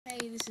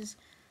Hey, this is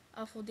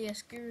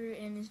R4DS Guru,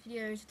 and in this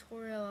video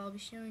tutorial I'll be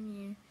showing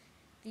you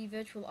the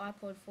virtual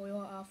iPod for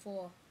your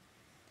R4.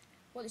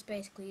 What this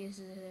basically is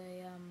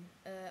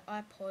a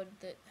iPod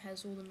that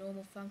has all the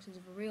normal functions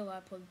of a real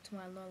iPod to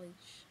my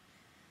knowledge.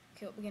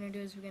 Okay, what we're going to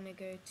do is we're going to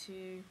go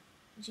to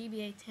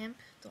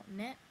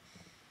gbatemp.net.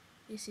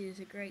 This is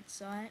a great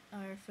site.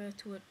 I refer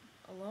to it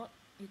a lot.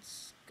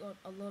 It's got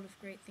a lot of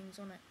great things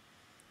on it.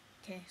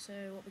 Okay, so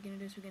what we're going to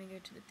do is we're going to go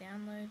to the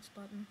downloads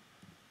button.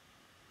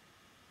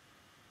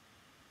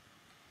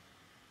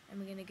 And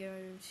we're going to go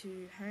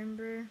to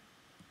Homebrew.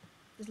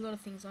 There's a lot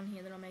of things on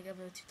here that I'll make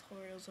other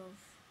tutorials of,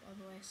 by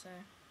the way, so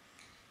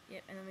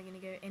yep. And then we're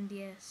going to go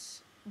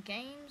NDS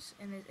games,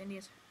 and there's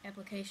NDS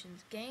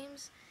applications.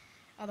 Games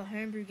are the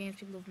homebrew games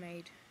people have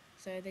made,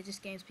 so they're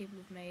just games people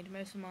have made.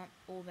 Most of them aren't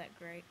all that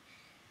great,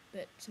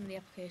 but some of the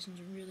applications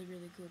are really,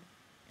 really good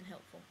and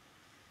helpful.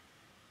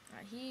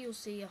 Right, here you'll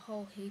see a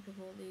whole heap of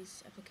all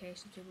these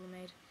applications people have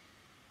made.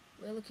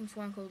 We're looking for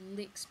one called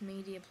Lix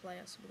Media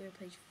Player, so we'll go to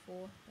page 4.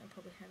 I'll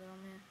probably have it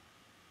on there.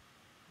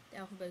 The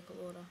alphabetical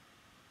order,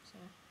 so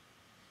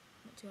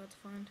not too hard to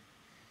find.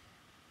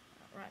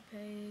 Right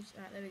page.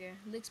 Alright, there we go.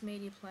 Lix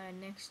Media Player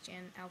Next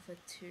Gen Alpha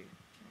 2. Right,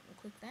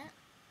 we'll click that.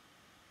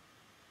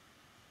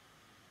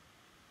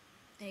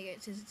 There you go.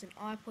 It says it's an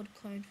iPod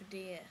clone for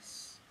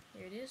DS.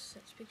 There it is.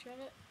 That's a picture of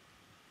it.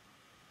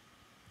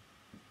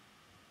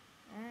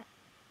 Alright.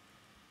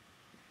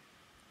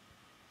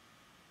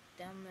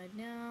 Download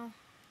now.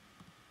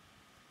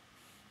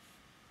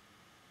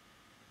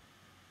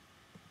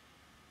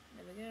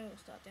 There we go, it'll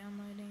start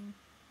downloading.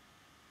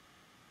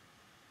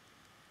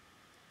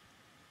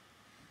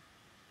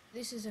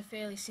 This is a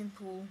fairly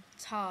simple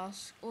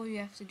task. All you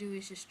have to do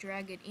is just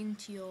drag it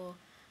into your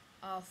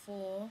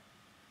R4,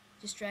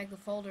 just drag the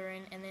folder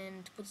in, and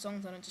then to put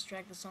songs on it, just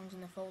drag the songs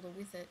in the folder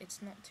with it.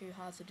 It's not too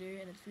hard to do,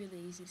 and it's really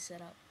easy to set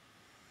up.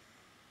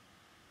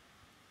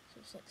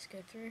 So just let this go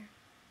through.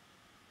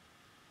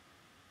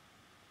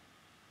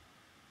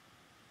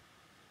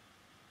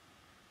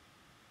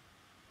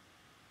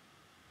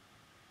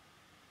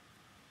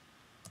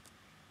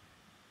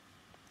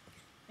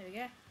 There we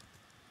go.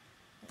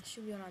 That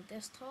should be on our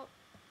desktop.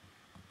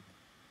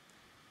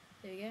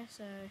 There we go.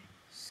 So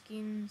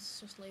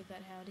skins, just leave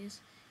that how it is.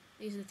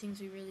 These are the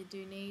things we really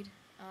do need.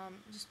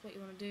 Just what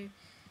you want to do.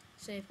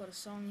 Say I've got a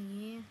song in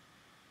here.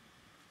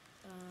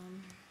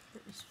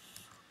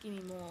 Give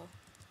me more.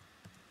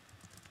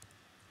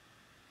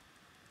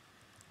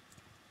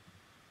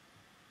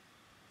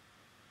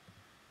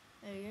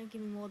 There we go.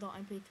 Give me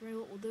more.mp3.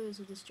 What we'll do is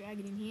we'll just drag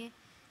it in here,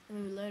 and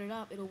when we load it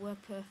up, it'll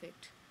work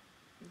perfect.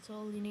 That's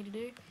all you need to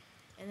do.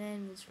 And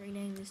then let's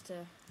rename this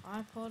to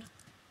iPod.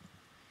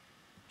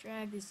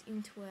 Drag this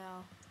into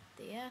our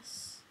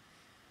DS.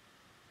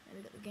 And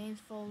we've got the games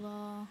folder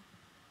and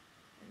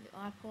the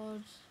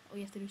iPod. All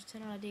you have to do is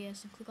turn on our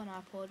DS and click on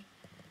iPod.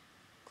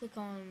 Click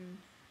on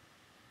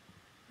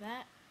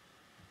that.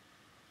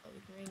 Or we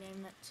can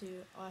rename that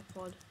to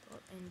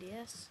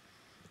iPod.nds.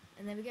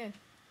 And there we go.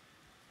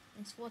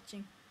 Thanks for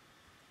watching.